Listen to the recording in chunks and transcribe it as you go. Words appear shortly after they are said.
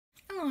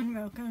Hello and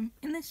welcome.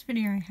 In this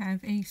video I have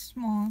a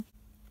small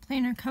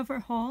planner cover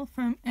haul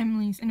from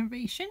Emily's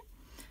Innovation,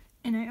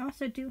 and I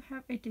also do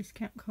have a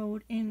discount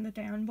code in the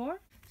down bar.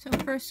 So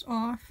first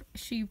off,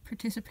 she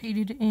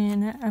participated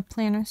in a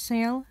planner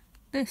sale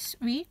this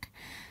week,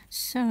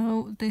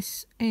 so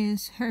this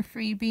is her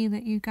freebie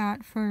that you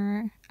got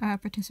for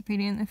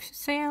participating in the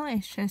sale.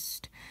 It's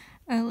just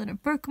a little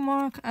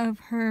bookmark of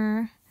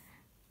her,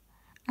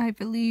 I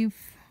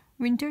believe,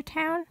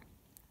 Wintertown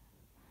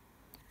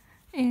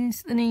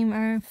is the name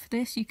of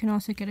this. You can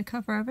also get a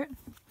cover of it.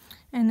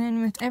 And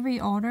then with every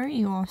order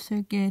you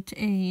also get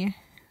a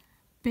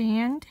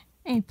band,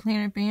 a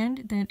planner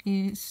band that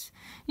is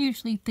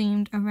usually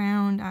themed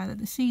around either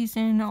the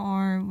season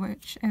or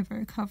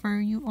whichever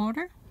cover you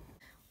order.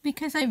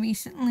 Because I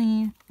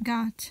recently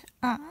got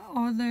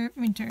all the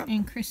winter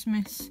and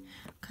Christmas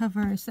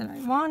covers that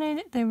I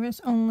wanted, there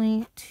was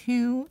only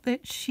 2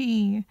 that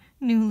she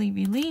newly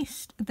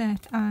released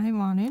that I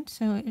wanted,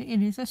 so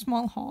it is a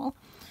small haul.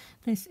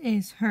 This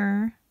is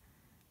her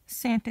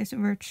Santa's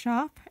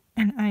Workshop,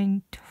 and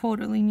I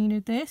totally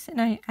needed this,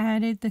 and I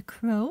added the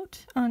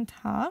quote on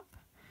top.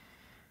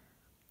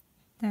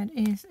 That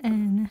is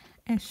an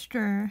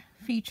extra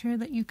feature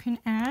that you can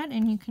add,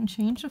 and you can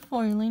change the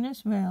foiling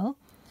as well.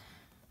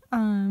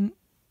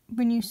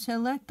 When you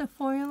select the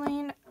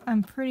foiling,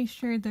 I'm pretty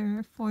sure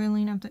the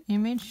foiling of the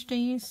image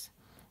stays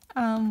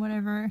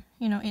whatever,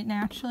 it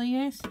naturally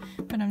is,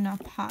 but I'm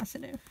not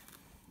positive.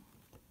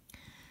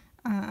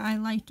 I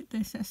liked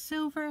this as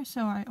silver,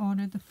 so I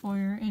ordered the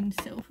foil in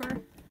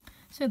silver.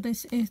 So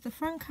this is the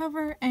front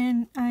cover,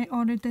 and I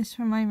ordered this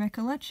from My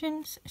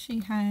Recollections.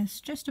 She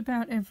has just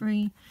about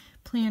every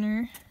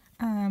planner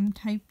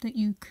type that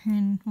you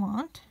can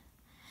want.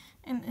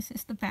 And this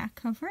is the back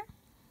cover.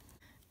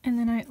 And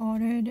then I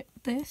ordered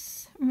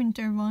this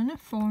winter one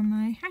for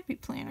my Happy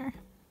Planner.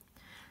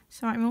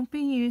 So I won't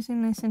be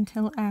using this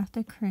until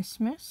after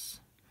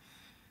Christmas.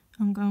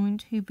 I'm going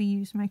to be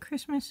using my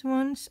Christmas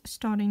ones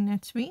starting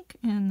next week,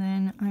 and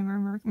then I will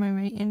work my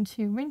way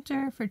into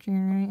winter for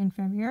January and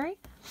February.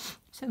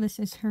 So this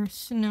is her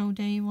snow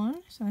day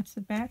one, so that's the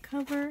back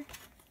cover,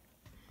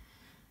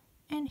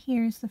 and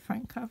here's the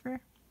front cover.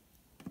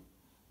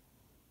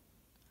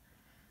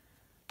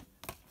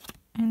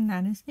 And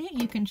that is it.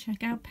 You can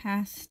check out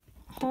past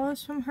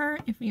hauls from her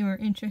if you are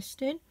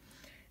interested.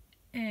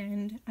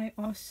 And I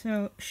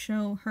also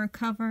show her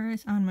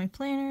covers on my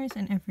planners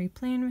and every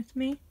plan with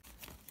me.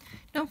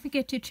 Don't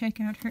forget to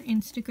check out her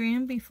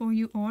Instagram before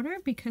you order,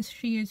 because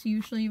she is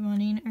usually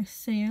running a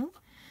sale.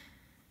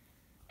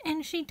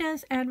 And she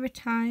does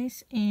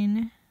advertise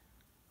in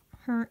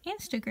her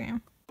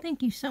Instagram.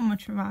 Thank you so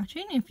much for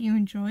watching. If you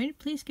enjoyed,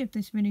 please give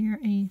this video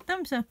a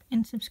thumbs up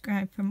and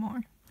subscribe for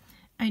more.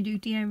 I do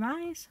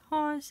DIYs,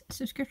 hauls,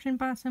 subscription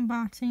box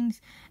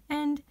unboxings,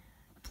 and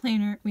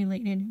planner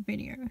related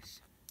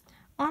videos.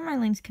 All my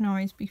links can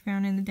always be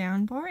found in the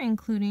down bar,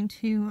 including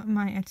to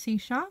my Etsy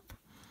shop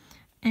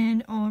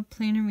and all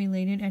planner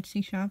related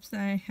Etsy shops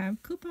that I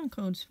have coupon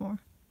codes for.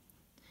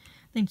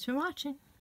 Thanks for watching.